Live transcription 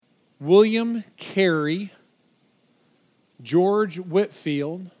William Carey, George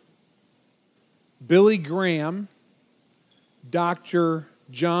Whitfield, Billy Graham, Dr.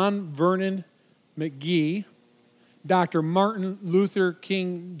 John Vernon McGee, Dr. Martin Luther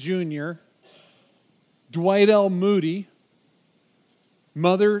King Jr., Dwight L. Moody,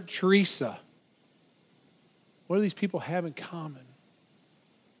 Mother Teresa. What do these people have in common?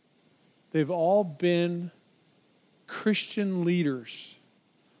 They've all been Christian leaders,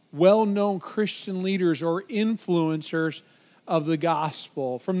 well-known Christian leaders or influencers of the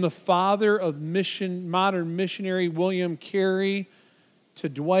gospel. From the father of modern missionary William Carey to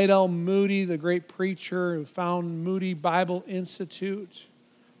Dwight L. Moody, the great preacher who founded Moody Bible Institute,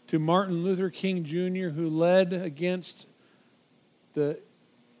 to Martin Luther King Jr., who led against the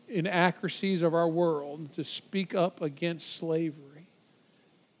inaccuracies of our world to speak up against slavery.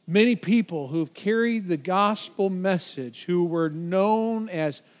 Many people who have carried the gospel message, who were known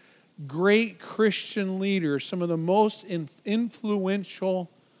as great Christian leaders, some of the most influential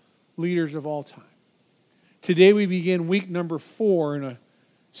leaders of all time. Today we begin week number 4 in a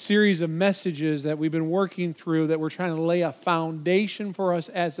series of messages that we've been working through, that we're trying to lay a foundation for us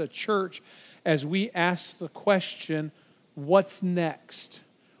as a church as we ask the question, what's next?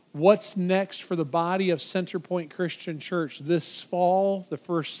 What's next for the body of Centerpoint Christian Church? This fall, the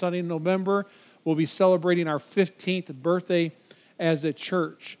first Sunday in November, we'll be celebrating our 15th birthday as a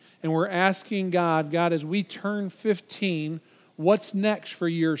church. And we're asking God, as we turn 15, what's next for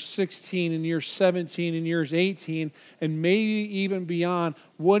years 16 and years 17 and years 18 and maybe even beyond?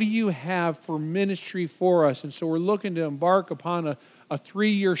 What do you have for ministry for us? And so we're looking to embark upon a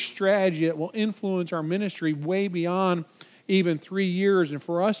 3-year strategy that will influence our ministry way beyond even 3 years. And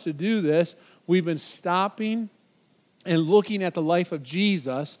for us to do this, we've been stopping and looking at the life of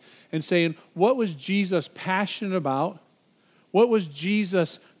Jesus and saying, what was Jesus passionate about? What was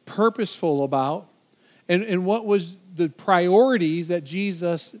Jesus purposeful about? And what was the priorities that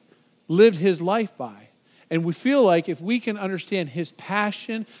Jesus lived his life by? And we feel like if we can understand his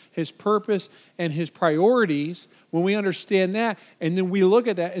passion, his purpose, and his priorities, when we understand that, and then we look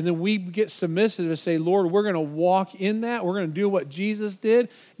at that, and then we get submissive to say, Lord, we're going to walk in that. We're going to do what Jesus did.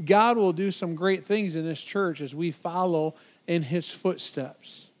 God will do some great things in this church as we follow in his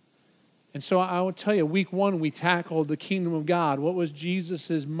footsteps. And so I will tell you, week 1, we tackled the kingdom of God. What was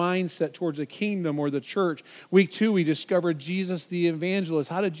Jesus' mindset towards the kingdom or the church? Week 2, we discovered Jesus the evangelist.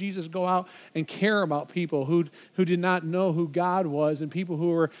 How did Jesus go out and care about people who did not know who God was and people who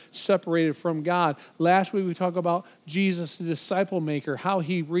were separated from God? Last week, we talked about Jesus the disciple maker, how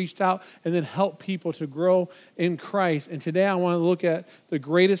he reached out and then helped people to grow in Christ. And today, I want to look at the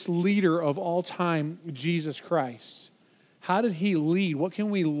greatest leader of all time, Jesus Christ. How did he lead? What can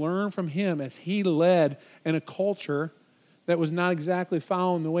we learn from him as he led in a culture that was not exactly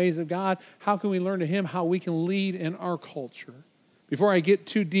following the ways of God? How can we learn to him how we can lead in our culture? Before I get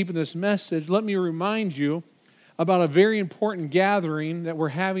too deep in this message, let me remind you about a very important gathering that we're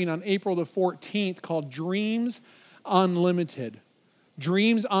having on April the 14th called Dreams Unlimited.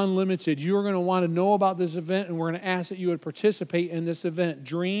 Dreams Unlimited. You are going to want to know about this event, and we're going to ask that you would participate in this event.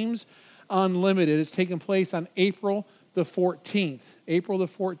 Dreams Unlimited. It's taking place on April the 14th. April the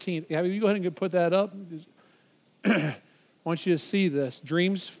 14th. Yeah, you go ahead and put that up. I want you to see this.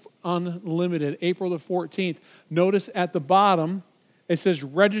 Dreams Unlimited, April the 14th. Notice at the bottom, it says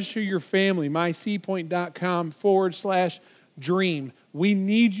register your family, myseapoint.com/dream. We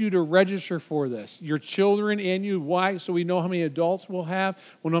need you to register for this. Your children and you. Why? So we know how many adults we'll have.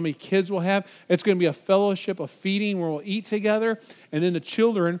 We'll know how many kids we'll have. It's going to be a fellowship, a feeding where we'll eat together. And then the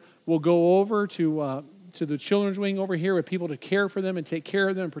children will go over to the children's wing over here with people to care for them and take care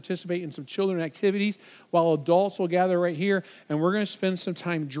of them and participate in some children activities, while adults will gather right here, and we're going to spend some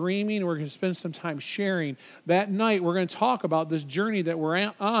time dreaming. We're going to spend some time sharing. That night, we're going to talk about this journey that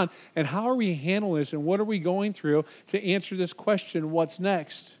we're on and how are we handling this and what are we going through to answer this question, what's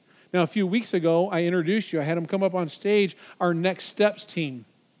next? Now, a few weeks ago, I introduced you. I had them come up on stage, our Next Steps team.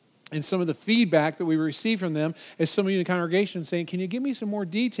 And some of the feedback that we received from them is some of you in the congregation saying, can you give me some more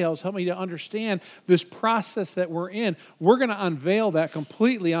details, help me to understand this process that we're in? We're going to unveil that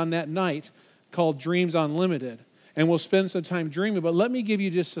completely on that night called Dreams Unlimited. And we'll spend some time dreaming. But let me give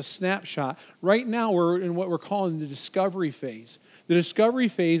you just a snapshot. Right now, we're in what we're calling the discovery phase. The discovery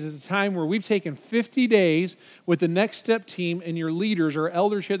phase is a time where we've taken 50 days with the Next Step team and your leaders or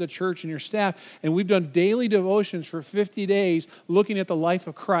elders here at the church and your staff, and we've done daily devotions for 50 days looking at the life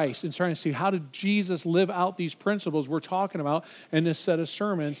of Christ and trying to see how did Jesus live out these principles we're talking about in this set of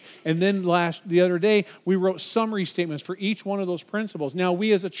sermons. And then the other day, we wrote summary statements for each one of those principles. Now,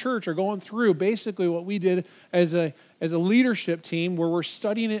 we as a church are going through basically what we did as a as a leadership team where we're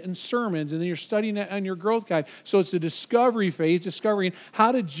studying it in sermons, and then you're studying it on your growth guide. So it's a discovery phase, discovering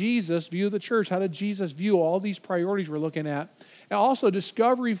how did Jesus view the church? How did Jesus view all these priorities we're looking at? And also a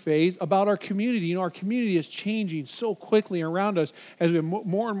discovery phase about our community. You know, our community is changing so quickly around us as we have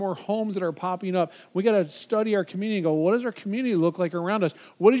more and more homes that are popping up. We got to study our community and go, what does our community look like around us?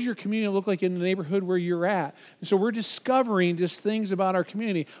 What does your community look like in the neighborhood where you're at? And so we're discovering just things about our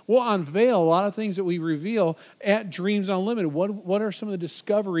community. We'll unveil a lot of things that we reveal at Dreams Unlimited. What are some of the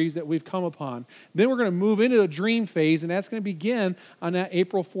discoveries that we've come upon? Then we're going to move into a dream phase, and that's going to begin on that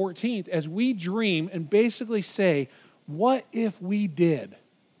April 14th as we dream and basically say, what if we did?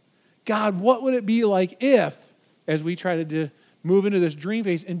 God, what would it be like if, as we try to move into this dream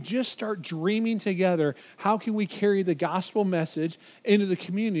phase and just start dreaming together, how can we carry the gospel message into the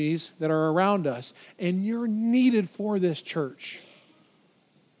communities that are around us? And you're needed for this, church.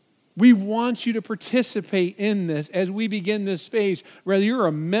 We want you to participate in this as we begin this phase. Whether you're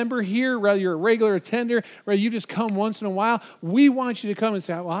a member here, whether you're a regular attender, whether you just come once in a while, we want you to come and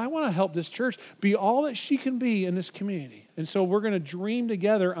say, well, I want to help this church be all that she can be in this community. And so we're going to dream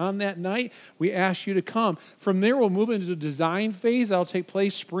together on that night. We ask you to come. From there, we'll move into the design phase. That'll take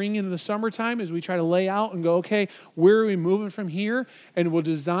place spring into the summertime as we try to lay out and go, okay, where are we moving from here? And we'll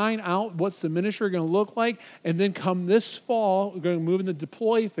design out what's the ministry going to look like. And then come this fall, we're going to move in the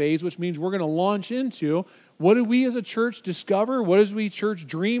deploy phase, which means we're going to launch into what do we as a church discover? What does we church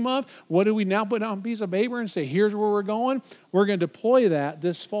dream of? What do we now put on a piece of paper and say, here's where we're going? We're going to deploy that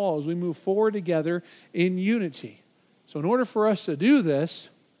this fall as we move forward together in unity. So in order for us to do this,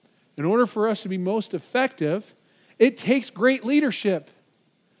 in order for us to be most effective, it takes great leadership.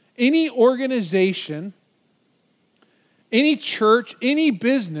 Any organization, any church, any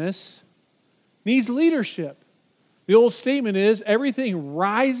business needs leadership. The old statement is, everything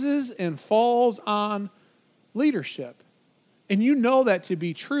rises and falls on leadership. And you know that to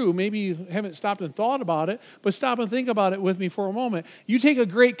be true. Maybe you haven't stopped and thought about it, but stop and think about it with me for a moment. You take a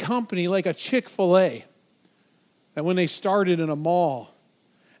great company like a Chick-fil-A, that when they started in a mall,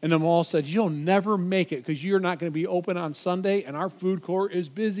 and the mall said, you'll never make it because you're not going to be open on Sunday, and our food court is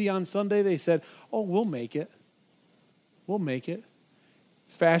busy on Sunday. They said, oh, we'll make it. We'll make it.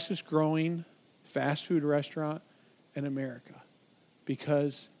 Fastest growing fast food restaurant in America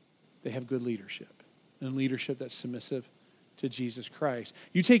because they have good leadership, and leadership that's submissive to Jesus Christ.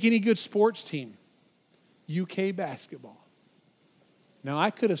 You take any good sports team, UK basketball. Now,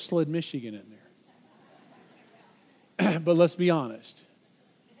 I could have slid Michigan in there. But let's be honest.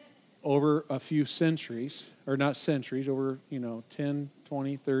 Over a few centuries, or not centuries, over 10,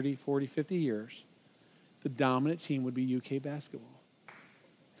 20, 30, 40, 50 years, the dominant team would be UK basketball.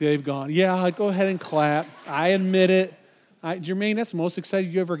 They've gone, yeah, go ahead and clap. I admit it. Jermaine, that's the most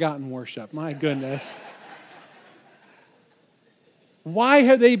excited you ever got in worship. My goodness. Why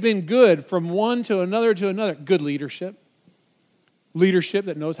have they been good from one to another to another? Good leadership. Leadership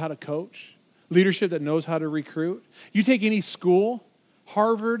that knows how to coach. Leadership that knows how to recruit. You take any school,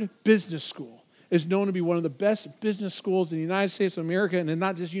 Harvard Business School is known to be one of the best business schools in the United States of America, and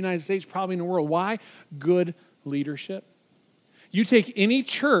not just the United States, probably in the world. Why? Good leadership. You take any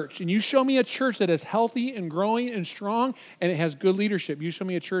church, and you show me a church that is healthy and growing and strong, and it has good leadership. You show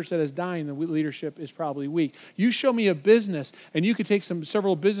me a church that is dying, the leadership is probably weak. You show me a business, and you could take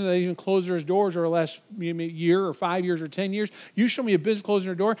several businesses that even closed their doors over the last year or 5 years or 10 years. You show me a business closing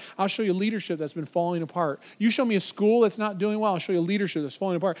their door, I'll show you leadership that's been falling apart. You show me a school that's not doing well, I'll show you leadership that's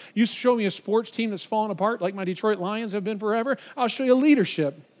falling apart. You show me a sports team that's falling apart, like my Detroit Lions have been forever, I'll show you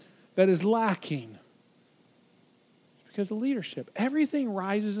leadership that is lacking. Because of leadership. Everything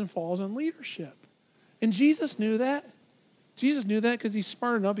rises and falls on leadership. And Jesus knew that. Jesus knew that because he's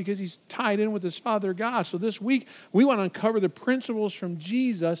smart enough, because he's tied in with his Father God. So this week, we want to uncover the principles from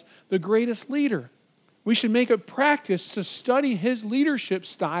Jesus, the greatest leader. We should make a practice to study his leadership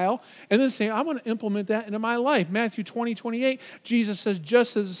style and then say, I want to implement that into my life. Matthew 20:28, Jesus says,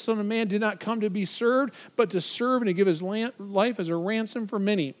 just as the Son of Man did not come to be served, but to serve and to give his life as a ransom for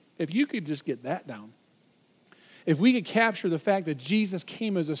many. If you could just get that down. If we could capture the fact that Jesus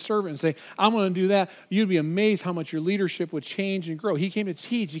came as a servant and say, I'm going to do that, you'd be amazed how much your leadership would change and grow. He came to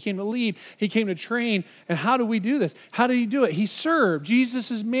teach. He came to lead. He came to train. And how do we do this? How did he do it? He served.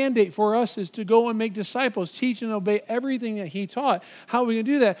 Jesus' mandate for us is to go and make disciples, teach and obey everything that he taught. How are we going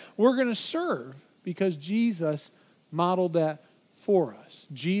to do that? We're going to serve because Jesus modeled that for us.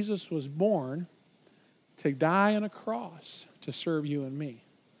 Jesus was born to die on a cross to serve you and me.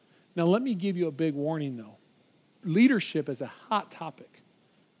 Now, let me give you a big warning, though. Leadership is a hot topic.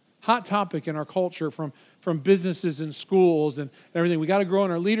 Hot topic in our culture from businesses and schools and everything. We got to grow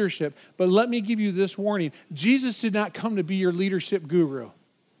in our leadership. But let me give you this warning. Jesus did not come to be your leadership guru.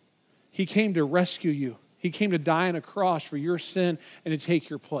 He came to rescue you. He came to die on a cross for your sin and to take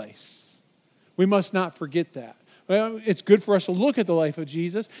your place. We must not forget that. Well, it's good for us to look at the life of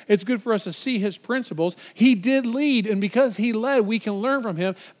Jesus. It's good for us to see his principles. He did lead, and because he led, we can learn from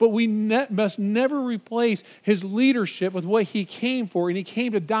him, but we must never replace his leadership with what he came for, and he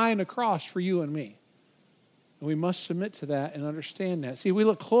came to die on the cross for you and me. And we must submit to that and understand that. See, if we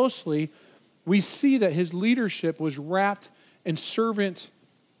look closely, we see that his leadership was wrapped in servant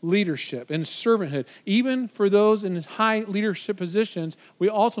leadership and servanthood. Even for those in high leadership positions, we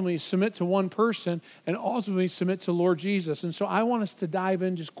ultimately submit to one person and ultimately submit to Lord Jesus. And so I want us to dive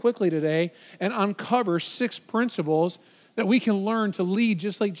in just quickly today and uncover 6 principles that we can learn to lead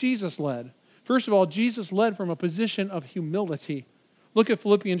just like Jesus led. First of all, Jesus led from a position of humility. Look at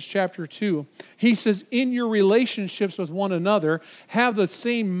Philippians chapter 2. He says, in your relationships with one another, have the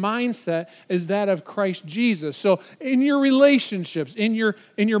same mindset as that of Christ Jesus. So in your relationships, in your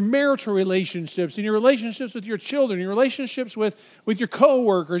marital relationships, in your relationships with your children, your relationships with your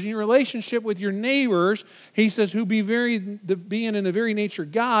coworkers, in your relationship with your neighbors, he says, who being in the very nature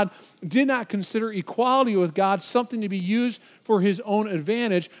God, did not consider equality with God something to be used for his own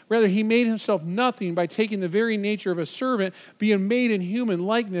advantage. Rather, he made himself nothing by taking the very nature of a servant, being made in human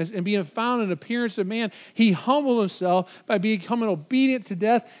likeness and being found in appearance of man. He humbled himself by becoming obedient to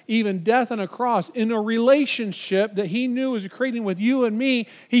death, even death on a cross. In a relationship that he knew was creating with you and me,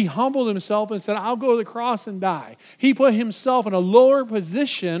 he humbled himself and said, I'll go to the cross and die. He put himself in a lower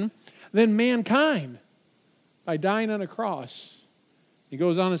position than mankind by dying on a cross. He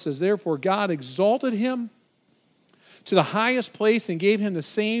goes on and says, therefore God exalted him to the highest place and gave him the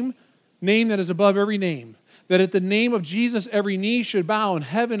same name that is above every name, that at the name of Jesus every knee should bow in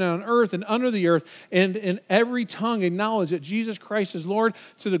heaven and on earth and under the earth, and in every tongue acknowledge that Jesus Christ is Lord,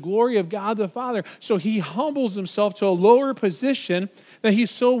 to the glory of God the Father. So he humbles himself to a lower position that he's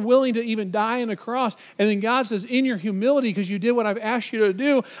so willing to even die on the cross. And then God says, in your humility, because you did what I've asked you to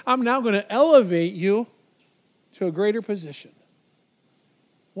do, I'm now going to elevate you to a greater position.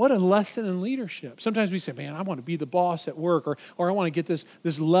 What a lesson in leadership. Sometimes we say, man, I want to be the boss at work, or I want to get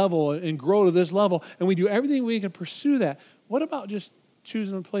this level and grow to this level, and we do everything we can pursue that. What about just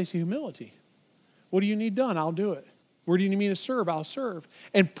choosing a place of humility? What do you need done? I'll do it. Where do you need me to serve? I'll serve.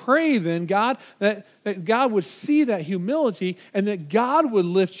 And pray then, God, that God would see that humility and that God would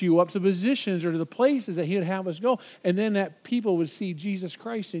lift you up to positions or to the places that he would have us go, and then that people would see Jesus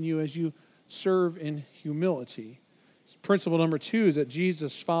Christ in you as you serve in humility. Principle number 2 is that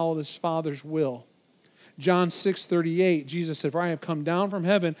Jesus followed his Father's will. John 6:38, Jesus said, for I have come down from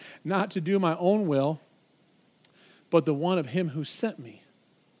heaven not to do my own will, but the one of him who sent me.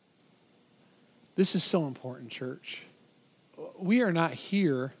 This is so important, church. We are not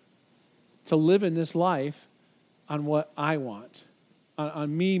here to live in this life on what I want,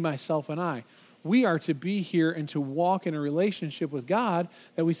 on me, myself, and I. We are to be here and to walk in a relationship with God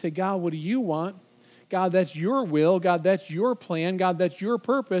that we say, God, what do you want? God, that's your will. God, that's your plan. God, that's your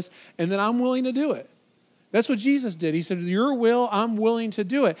purpose. And then I'm willing to do it. That's what Jesus did. He said, your will, I'm willing to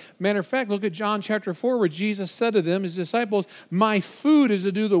do it. Matter of fact, look at John chapter 4, where Jesus said to them, his disciples, my food is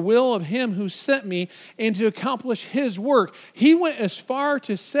to do the will of him who sent me and to accomplish his work. He went as far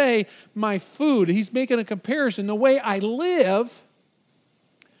to say, my food. He's making a comparison. The way I live,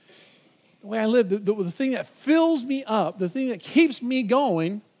 the thing that fills me up, the thing that keeps me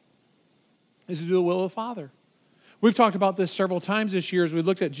going, is to do the will of the Father. We've talked about this several times this year as we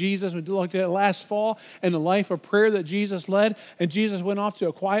looked at Jesus. We looked at it last fall and the life of prayer that Jesus led. And Jesus went off to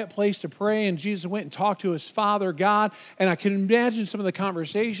a quiet place to pray. And Jesus went and talked to his Father, God. And I can imagine some of the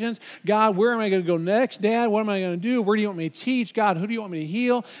conversations. God, where am I going to go next? Dad, what am I going to do? Where do you want me to teach? God, who do you want me to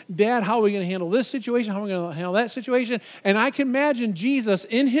heal? Dad, how are we going to handle this situation? How are we going to handle that situation? And I can imagine Jesus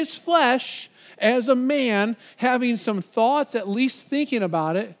in his flesh as a man having some thoughts, at least thinking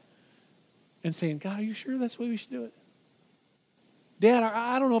about it, and saying, God, are you sure that's the way we should do it? Dad,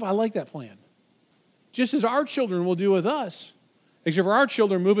 I don't know if I like that plan. Just as our children will do with us. Except for our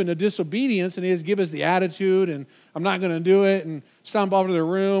children move into disobedience and they just give us the attitude and I'm not going to do it and stomp off to the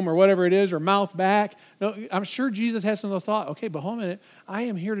room or whatever it is or mouth back. No, I'm sure Jesus has some thought, okay, but hold a minute. I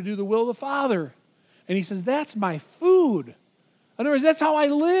am here to do the will of the Father. And he says, that's my food. In other words, that's how I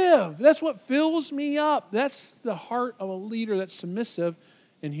live. That's what fills me up. That's the heart of a leader that's submissive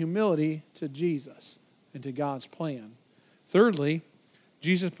in humility to Jesus and to God's plan. Thirdly,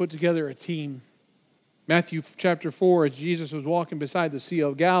 Jesus put together a team. Matthew chapter 4, as Jesus was walking beside the Sea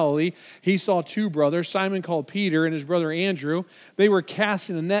of Galilee, he saw two brothers, Simon called Peter and his brother Andrew. They were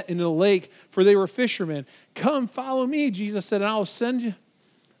casting a net into the lake, for they were fishermen. Come, follow me, Jesus said, and I'll send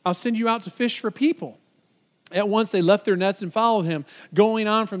you out to fish for people. At once they left their nets and followed him. Going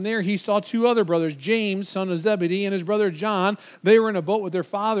on from there, he saw two other brothers, James, son of Zebedee, and his brother John. They were in a boat with their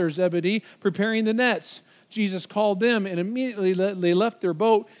father Zebedee, preparing the nets. Jesus called them, and immediately they left their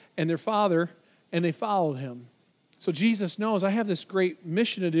boat and their father, and they followed him. So Jesus knows, I have this great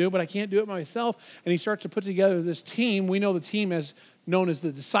mission to do, but I can't do it myself. And he starts to put together this team. We know the team as known as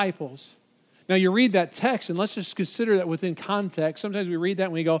the disciples. Now, you read that text, and let's just consider that within context. Sometimes we read that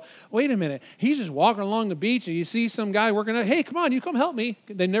and we go, wait a minute. He's just walking along the beach, and you see some guy working out. Hey, come on, you come help me.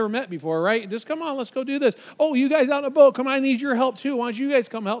 They never met before, right? Just come on, let's go do this. Oh, you guys out in the boat, come on, I need your help too. Why don't you guys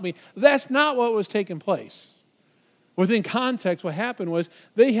come help me? That's not what was taking place. Within context, what happened was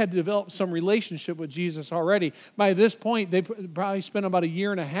they had developed some relationship with Jesus already. By this point, they probably spent about a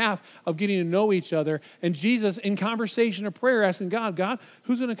year and a half of getting to know each other. And Jesus, in conversation of prayer, asking God,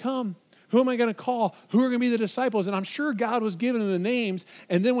 who's going to come? Who am I going to call? Who are going to be the disciples? And I'm sure God was giving them the names.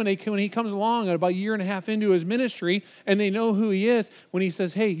 And then when he comes along at about a year and a half into his ministry, and they know who he is, when he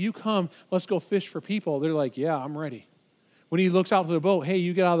says, hey, you come, let's go fish for people, they're like, yeah, I'm ready. When he looks out to the boat, hey,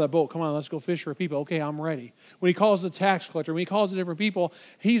 you get out of that boat. Come on, let's go fish for people. Okay, I'm ready. When he calls the tax collector, when he calls the different people,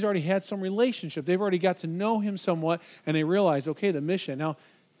 he's already had some relationship. They've already got to know him somewhat, and they realize, okay, the mission. Now,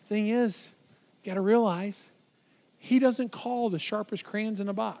 the thing is, you got to realize, he doesn't call the sharpest crayons in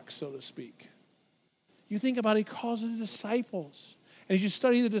a box, so to speak. You think about it, he calls the disciples. And as you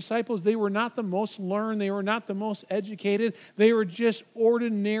study the disciples, they were not the most learned. They were not the most educated. They were just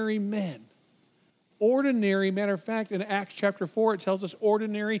ordinary men. Ordinary, matter of fact, in Acts chapter 4, it tells us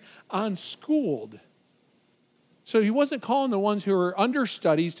ordinary, unschooled. So he wasn't calling the ones who were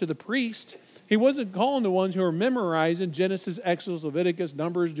understudies to the priest. He wasn't calling the ones who were memorizing Genesis, Exodus, Leviticus,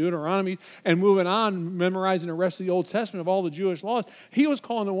 Numbers, Deuteronomy, and moving on, memorizing the rest of the Old Testament of all the Jewish laws. He was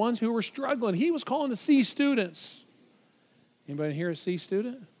calling the ones who were struggling. He was calling the C students. Anybody here a C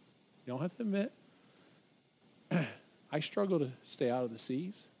student? You don't have to admit. I struggle to stay out of the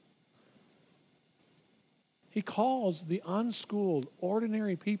C's. He calls the unschooled,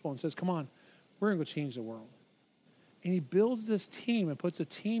 ordinary people and says, come on, we're going to go change the world. And he builds this team and puts a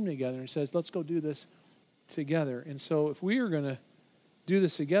team together and says, let's go do this together. And so if we are going to do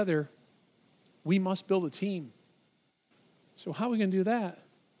this together, we must build a team. So how are we going to do that?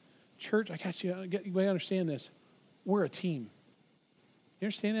 Church, I got you. You understand this. We're a team. You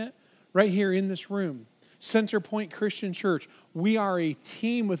understand that? Right here in this room. Center Point Christian Church, we are a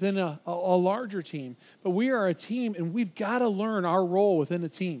team within a larger team. But we are a team, and we've got to learn our role within the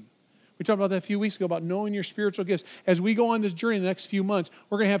team. We talked about that a few weeks ago, about knowing your spiritual gifts. As we go on this journey in the next few months,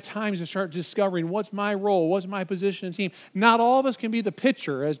 we're going to have times to start discovering what's my role, what's my position in the team. Not all of us can be the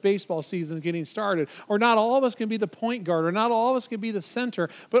pitcher as baseball season is getting started, or not all of us can be the point guard, or not all of us can be the center,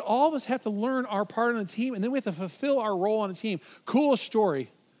 but all of us have to learn our part on the team, and then we have to fulfill our role on the team. Coolest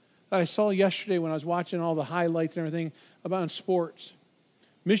story that I saw yesterday when I was watching all the highlights and everything about sports.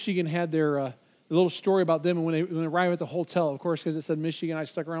 Michigan had their little story about them, and when they arrived at the hotel, of course, because it said Michigan, I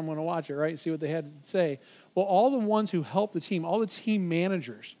stuck around and want to watch it, right, see what they had to say. Well, all the ones who helped the team, all the team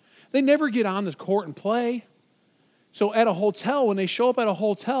managers, they never get on the court and play. So at a hotel, when they show up at a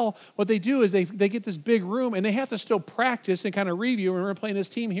hotel, what they do is they get this big room, and they have to still practice and kind of review. When we're playing this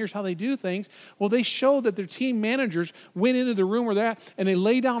team, here's how they do things. Well, they show that their team managers went into the room where they're at, and they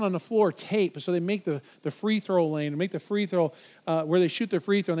lay down on the floor tape. So they make the free throw lane, and make the free throw where they shoot their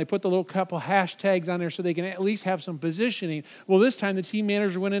free throw, and they put the little couple hashtags on there so they can at least have some positioning. Well, this time the team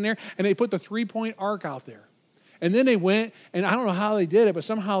manager went in there, and they put the three-point arc out there. And then they went, and I don't know how they did it, but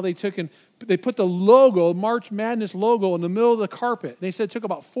somehow they put the logo, March Madness logo, in the middle of the carpet. And they said it took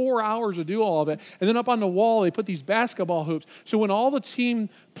about 4 hours to do all of it. And then up on the wall, they put these basketball hoops. So when all the team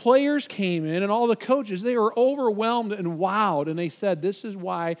players came in and all the coaches, they were overwhelmed and wowed. And they said, this is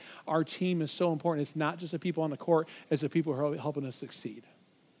why our team is so important. It's not just the people on the court, it's the people who are helping us succeed.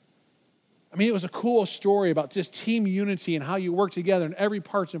 I mean, it was a cool story about just team unity and how you work together, and every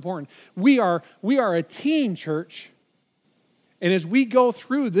part's important. We are a team, church. And as we go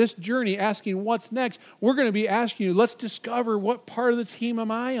through this journey asking what's next, we're going to be asking you, let's discover what part of the team am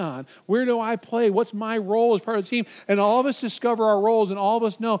I on? Where do I play? What's my role as part of the team? And all of us discover our roles, and all of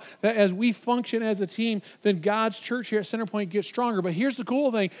us know that as we function as a team, then God's church here at Centerpoint gets stronger. But here's the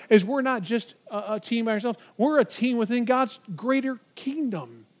cool thing, is we're not just a team by ourselves. We're a team within God's greater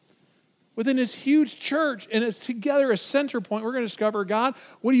kingdom. Within this huge church, and it's together as Centerpoint, we're going to discover, God,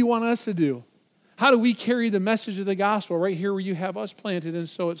 what do you want us to do? How do we carry the message of the gospel right here where you have us planted? And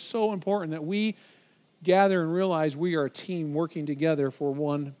so it's so important that we gather and realize we are a team working together for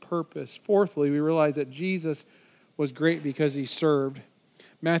one purpose. Fourthly, we realize that Jesus was great because he served.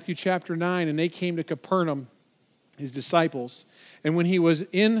 Matthew chapter 9, and they came to Capernaum, his disciples. And when he was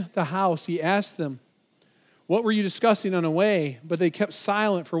in the house, he asked them, "What were you discussing on the way?" But they kept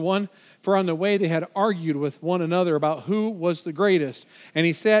silent, for on the way they had argued with one another about who was the greatest. And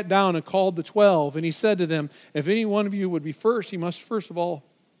he sat down and called the 12, and he said to them, "If any one of you would be first, he must first of all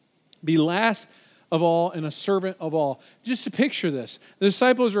be last of all and a servant of all." Just to picture this. The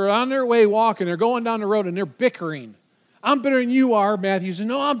disciples are on their way walking. They're going down the road and they're bickering. "I'm better than you are," Matthew said.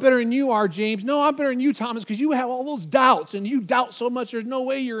 "No, I'm better than you are, James. No, I'm better than you, Thomas, because you have all those doubts and you doubt so much there's no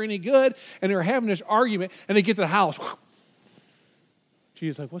way you're any good." And they're having this argument and they get to the house.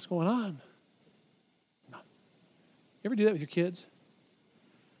 Jesus is like, "What's going on?" No. You ever do that with your kids?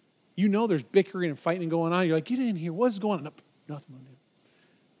 You know there's bickering and fighting going on. You're like, "Get in here. What's going on?" "No, nothing, Mom.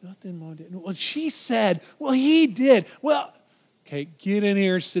 Nothing, Mom did." "Well, she said." "Well, he did." "Well," okay, get in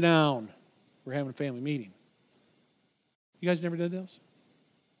here, sit down. We're having a family meeting. You guys never did those?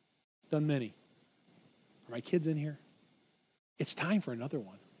 Done many. Are my kids in here? It's time for another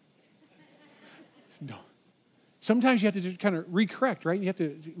one. No. Sometimes you have to just kind of recorrect, right? You have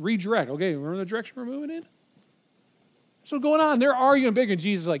to redirect. Okay, remember the direction we're moving in? So going on, they're arguing big, and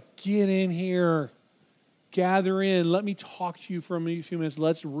Jesus is like, "Get in here. Gather in. Let me talk to you for a few minutes.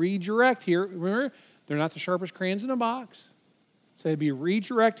 Let's redirect here." Remember, they're not the sharpest crayons in a box. So they had to be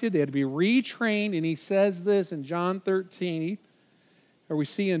redirected. They had to be retrained. And he says this in John 13. Or we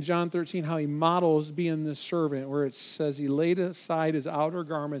see in John 13 how he models being the servant, where it says he laid aside his outer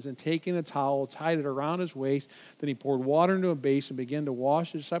garments and taking a towel, tied it around his waist. Then he poured water into a basin and began to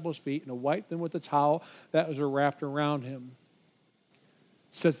wash the disciples' feet and to wipe them with the towel that was wrapped around him.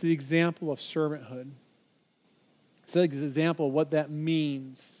 Sets the example of servanthood. It's an example of what that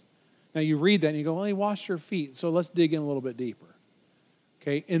means. Now you read that and you go, "Well, he washed your feet." So let's dig in a little bit deeper.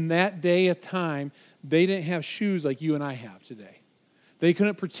 Okay, in that day of time, they didn't have shoes like you and I have today. They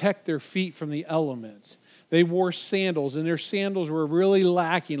couldn't protect their feet from the elements. They wore sandals, and their sandals were really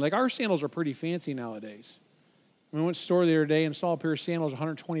lacking. Like our sandals are pretty fancy nowadays. I went to the store the other day and saw a pair of sandals,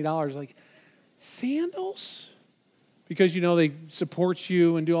 $120. Like, sandals? Because, they support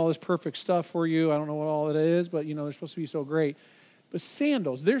you and do all this perfect stuff for you. I don't know what all it is, but, they're supposed to be so great. But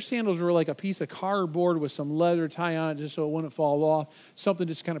sandals, their sandals were like a piece of cardboard with some leather tie on it just so it wouldn't fall off. Something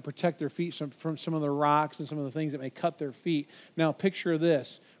just kind of protect their feet from some of the rocks and some of the things that may cut their feet. Now picture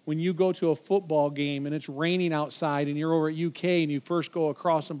this. When you go to a football game and it's raining outside and you're over at UK and you first go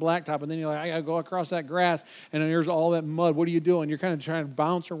across some blacktop and then you're like, "I got to go across that grass," and then there's all that mud. What are you doing? You're kind of trying to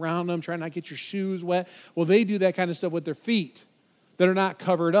bounce around them, trying not to get your shoes wet. Well, they do that kind of stuff with their feet that are not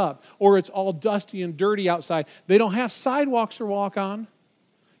covered up. Or it's all dusty and dirty outside. They don't have sidewalks to walk on.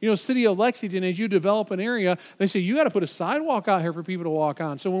 City of Lexington, as you develop an area, they say, "You got to put a sidewalk out here for people to walk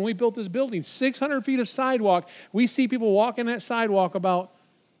on." So when we built this building, 600 feet of sidewalk, we see people walking that sidewalk about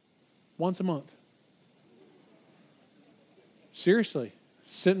once a month. Seriously.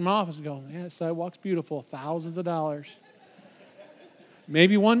 Sit in my office and go, "Yeah, that sidewalk's beautiful, thousands of dollars."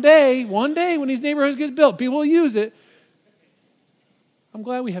 Maybe one day when these neighborhoods get built, people will use it. I'm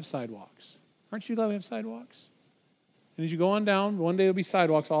glad we have sidewalks. Aren't you glad we have sidewalks? And as you go on down, one day there'll be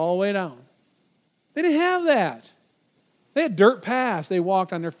sidewalks all the way down. They didn't have that. They had dirt paths they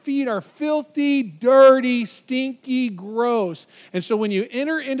walked on. Their feet are filthy, dirty, stinky, gross. And so when you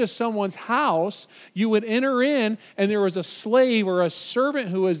enter into someone's house, you would enter in and there was a slave or a servant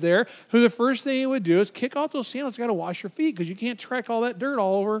who was there, who the first thing he would do is kick off those sandals. You got to wash your feet because you can't track all that dirt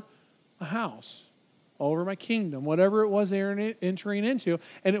all over a house, all over my kingdom, whatever it was they were entering into.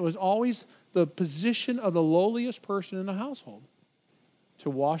 And it was always the position of the lowliest person in the household to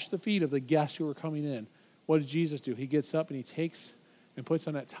wash the feet of the guests who were coming in. What did Jesus do? He gets up and he takes and puts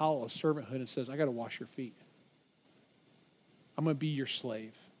on that towel of servanthood and says, "I got to wash your feet. I'm going to be your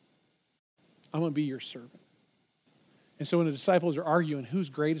slave. I'm going to be your servant." And so when the disciples are arguing who's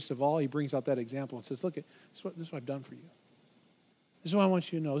greatest of all, he brings out that example and says, "Look, this is what I've done for you. This is what I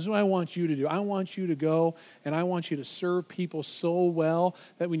want you to know. This is what I want you to do. I want you to go and I want you to serve people so well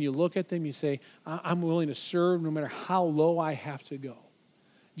that when you look at them, you say, I'm willing to serve no matter how low I have to go."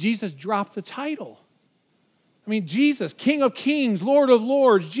 Jesus dropped the title. Jesus, King of Kings, Lord of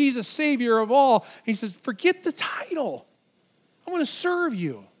Lords, Jesus, Savior of all. He says, forget the title. I want to serve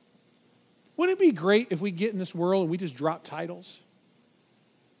you. Wouldn't it be great if we get in this world and we just drop titles?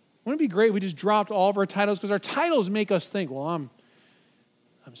 Wouldn't it be great if we just dropped all of our titles? Because our titles make us think, well, I'm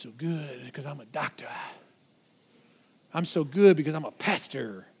so good because I'm a doctor. I'm so good because I'm a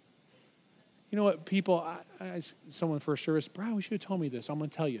pastor. You know what, people, someone first service, Brian, we should have told me this. I'm going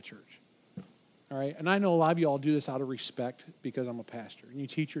to tell you, church. All right? And I know a lot of you all do this out of respect because I'm a pastor. And you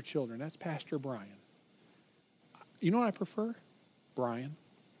teach your children. That's Pastor Brian. You know what I prefer? Brian.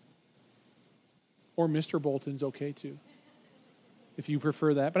 Or Mr. Bolton's okay too, if you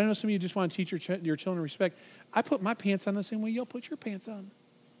prefer that. But I know some of you just want to teach your children respect. I put my pants on the same way you'll put your pants on.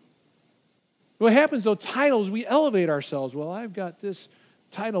 What happens, though, titles, we elevate ourselves. Well, I've got this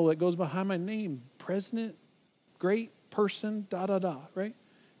title that goes behind my name, president, great person, da-da-da, right?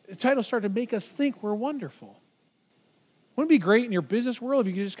 The titles start to make us think we're wonderful. Wouldn't it be great in your business world if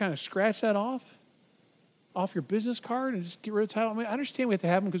you could just kind of scratch that off your business card and just get rid of the title? I mean, I understand we have to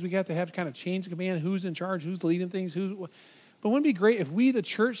have them because we have to have kind of change of command, who's in charge, who's leading things, but wouldn't it be great if we, the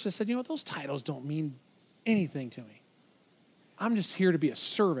church, just said, you know what, those titles don't mean anything to me. I'm just here to be a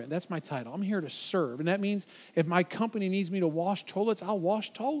servant. That's my title. I'm here to serve. And that means if my company needs me to wash toilets, I'll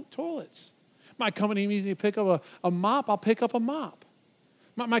wash toilets. My company needs me to pick up a mop, I'll pick up a mop.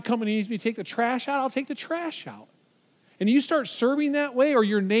 My company needs me to take the trash out, I'll take the trash out. And you start serving that way, or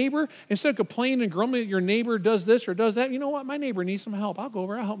your neighbor, instead of complaining and grumbling that your neighbor does this or does that, you know what? My neighbor needs some help. I'll go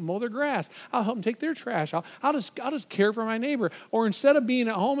over, I'll help them mow their grass. I'll help them take their trash out. I'll just care for my neighbor. Or instead of being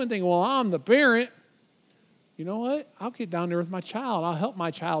at home and thinking, well, I'm the parent, you know what? I'll get down there with my child. I'll help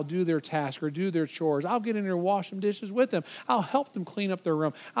my child do their task or do their chores. I'll get in there and wash some dishes with them. I'll help them clean up their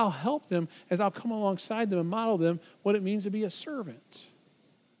room. I'll help them as I'll come alongside them and model them what it means to be a servant.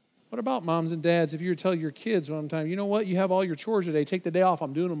 What about moms and dads, if you were to tell your kids one time, you know what? You have all your chores today. Take the day off.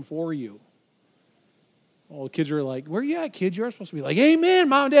 I'm doing them for you. All the kids are like, where are you at, kids? You're supposed to be like, amen,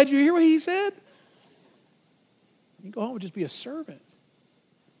 Mom and Dad, you hear what he said? You go home and just be a servant.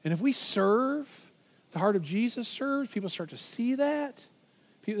 And if we serve, the heart of Jesus serves, people start to see that.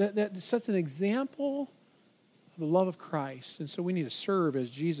 That sets an example of the love of Christ. And so we need to serve as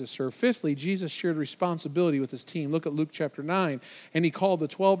Jesus served. Fifthly, Jesus shared responsibility with his team. Look at Luke chapter 9. And he called the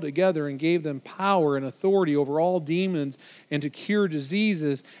 12 together and gave them power and authority over all demons and to cure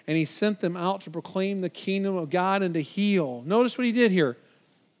diseases. And he sent them out to proclaim the kingdom of God and to heal. Notice what he did here.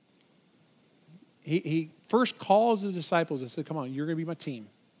 He first calls the disciples and said, come on, you're going to be my team.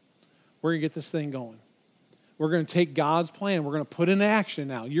 We're going to get this thing going. We're going to take God's plan. We're going to put it in action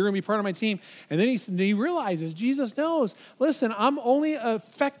now. You're going to be part of my team. And then he realizes, Jesus knows, listen, I'm only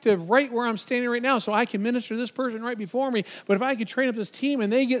effective right where I'm standing right now, so I can minister to this person right before me. But if I can train up this team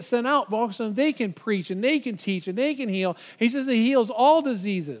and they get sent out, all of a sudden they can preach and they can teach and they can heal. He says he heals all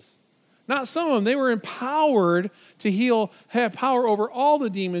diseases. Not some of them. They were empowered to heal, have power over all the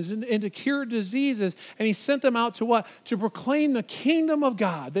demons and to cure diseases. And he sent them out to what? To proclaim the kingdom of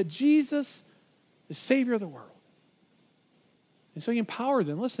God, that Jesus is Savior of the world. And so he empowered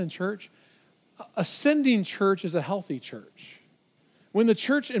them. Listen, church, ascending church is a healthy church. When the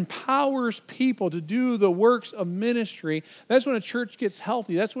church empowers people to do the works of ministry, that's when a church gets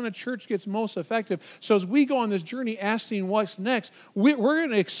healthy. That's when a church gets most effective. So as we go on this journey asking what's next, we're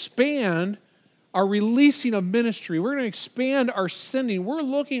going to expand our releasing of ministry. We're going to expand our sending. We're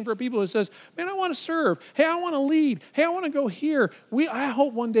looking for people that says, man, I want to serve. Hey, I want to lead. Hey, I want to go here. I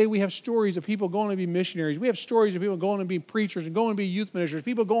hope one day we have stories of people going to be missionaries. We have stories of people going to be preachers and going to be youth ministers,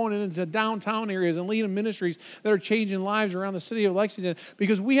 people going into downtown areas and leading ministries that are changing lives around the city of Lexington,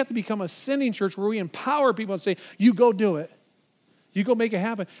 because we have to become a sending church where we empower people and say, you go do it. You go make it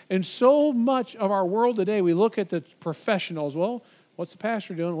happen. And so much of our world today, we look at the professionals. Well, what's the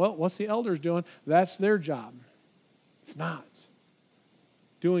pastor doing? Well, what's the elders doing? That's their job. It's not.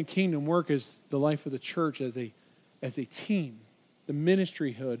 Doing kingdom work is the life of the church as a team, the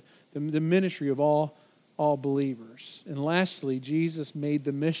ministryhood, the ministry of all believers. And lastly, Jesus made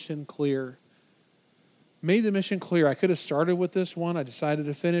the mission clear. Made the mission clear. I could have started with this one. I decided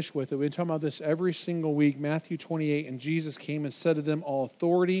to finish with it. We've been talking about this every single week. Matthew 28, and Jesus came and said to them, all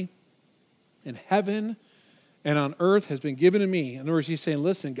authority in heaven and on earth has been given to me. In other words, he's saying,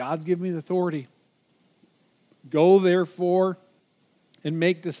 listen, God's given me the authority. Go, therefore, and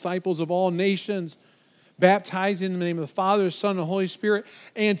make disciples of all nations, baptizing in the name of the Father, the Son, and the Holy Spirit,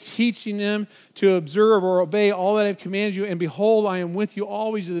 and teaching them to observe or obey all that I've commanded you. And behold, I am with you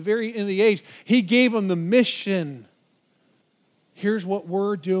always to the very end of the age. He gave them the mission. Here's what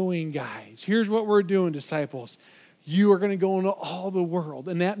we're doing, guys. Here's what we're doing, disciples. You are going to go into all the world.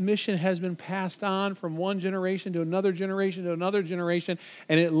 And that mission has been passed on from one generation to another generation to another generation.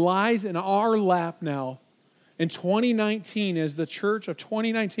 And it lies in our lap now. In 2019, as the church of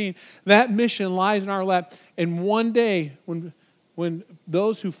 2019, that mission lies in our lap. And one day, when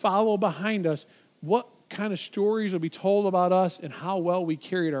those who follow behind us, what kind of stories will be told about us and how well we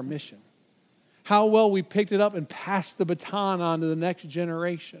carried our mission? How well we picked it up and passed the baton on to the next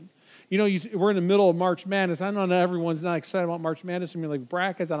generation? You know, we're in the middle of March Madness. I know not everyone's not excited about March Madness. I mean, like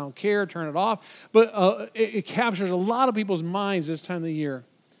brackets, I don't care, turn it off. But it captures a lot of people's minds this time of the year.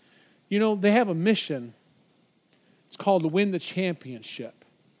 You know, they have a mission. It's called to win the championship.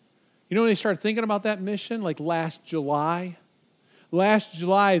 You know when they started thinking about that mission? Like last July. Last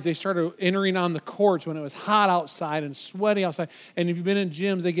July, as they started entering on the courts when it was hot outside and sweaty outside, and if you've been in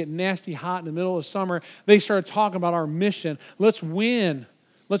gyms, they get nasty hot in the middle of summer, they started talking about our mission. Let's win.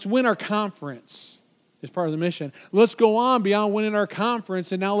 Let's win our conference as part of the mission. Let's go on beyond winning our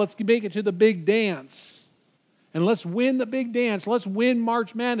conference, and now let's make it to the big dance. And let's win the big dance. Let's win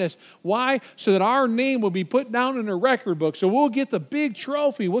March Madness. Why? So that our name will be put down in the record book. So we'll get the big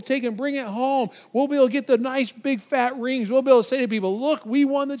trophy. We'll take and bring it home. We'll be able to get the nice big fat rings. We'll be able to say to people, look, we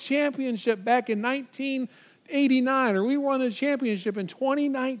won the championship back in 1989, or we won the championship in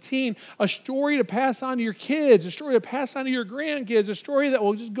 2019. A story to pass on to your kids, a story to pass on to your grandkids, a story that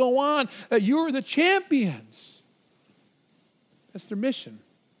will just go on, that you're the champions. That's their mission.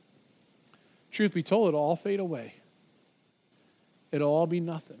 Truth be told, it'll all fade away. It'll all be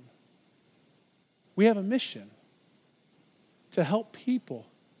nothing. We have a mission to help people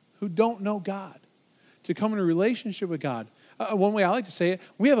who don't know God, to come in a relationship with God. One way I like to say it,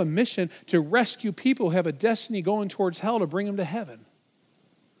 we have a mission to rescue people who have a destiny going towards hell to bring them to heaven.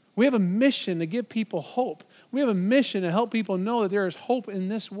 We have a mission to give people hope. We have a mission to help people know that there is hope in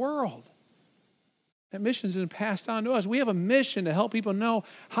this world. That mission's been passed on to us. We have a mission to help people know,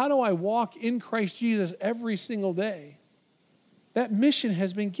 how do I walk in Christ Jesus every single day? That mission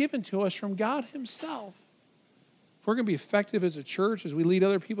has been given to us from God himself. If we're going to be effective as a church, as we lead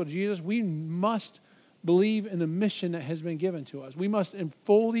other people to Jesus, we must believe in the mission that has been given to us. We must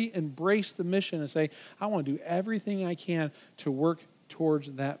fully embrace the mission and say, I want to do everything I can to work towards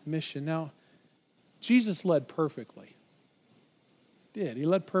that mission. Now, Jesus led perfectly. He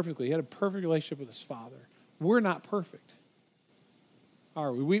led perfectly. He had a perfect relationship with his Father. We're not perfect,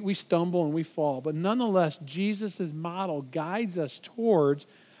 are we? We stumble and we fall. But nonetheless, Jesus' model guides us towards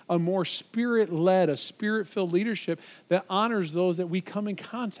a more spirit-led, a spirit-filled leadership that honors those that we come in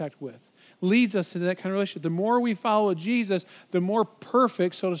contact with, leads us into that kind of relationship. The more we follow Jesus, the more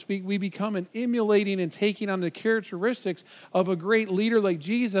perfect, so to speak, we become in emulating and taking on the characteristics of a great leader like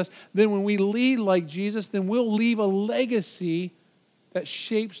Jesus. Then when we lead like Jesus, then we'll leave a legacy that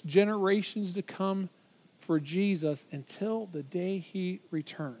shapes generations to come for Jesus until the day he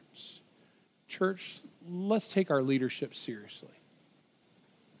returns. Church, let's take our leadership seriously.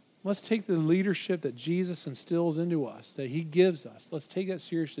 Let's take the leadership that Jesus instills into us, that he gives us. Let's take that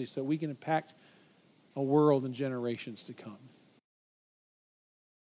seriously so we can impact a world and generations to come.